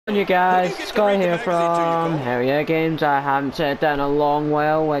You guys, Scott here from Harrier Games. I haven't said that in a long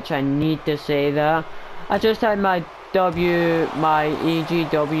while, which I need to say that. I just had my EGW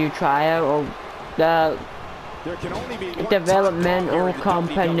tryout of the developmental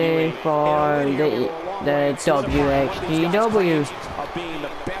company for the WXGW.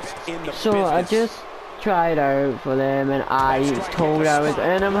 So I just tried out for them and I told I was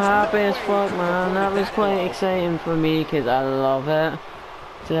in. I'm happy as fuck, man. That was quite exciting for me because I love it.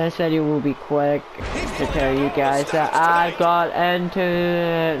 So this video will be quick to tell you guys that I got into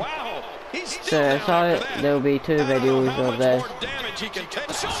it. So there'll be 2 videos of this.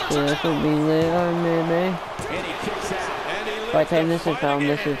 So this will be later maybe. By the time this is filmed,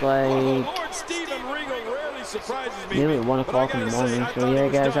 this is like nearly 1 o'clock in the morning. So yeah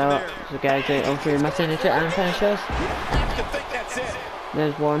guys, I'll show you my signature and finish this.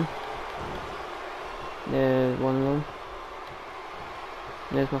 There's one. There's one of them.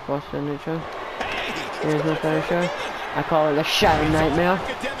 There's my first signature. There's my finisher. I call it the Shadow Nightmare.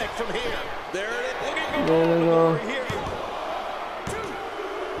 There we go.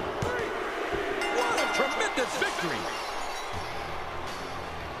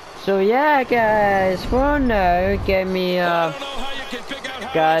 So yeah guys, for now, get me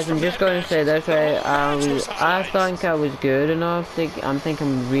guys, I'm just going to say this way, I think I was good enough, I'm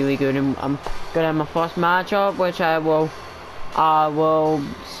thinking really good, and I'm going to have my first matchup, which I will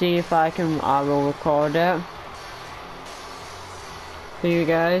see if I will record it for you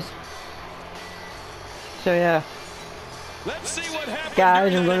guys. So yeah,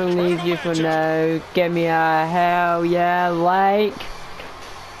 guys, I'm gonna leave you for now. Give me a hell yeah like,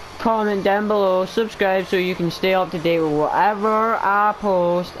 comment down below, subscribe so you can stay up to date with whatever I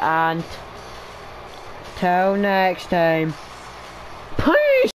post, and till next time, peace.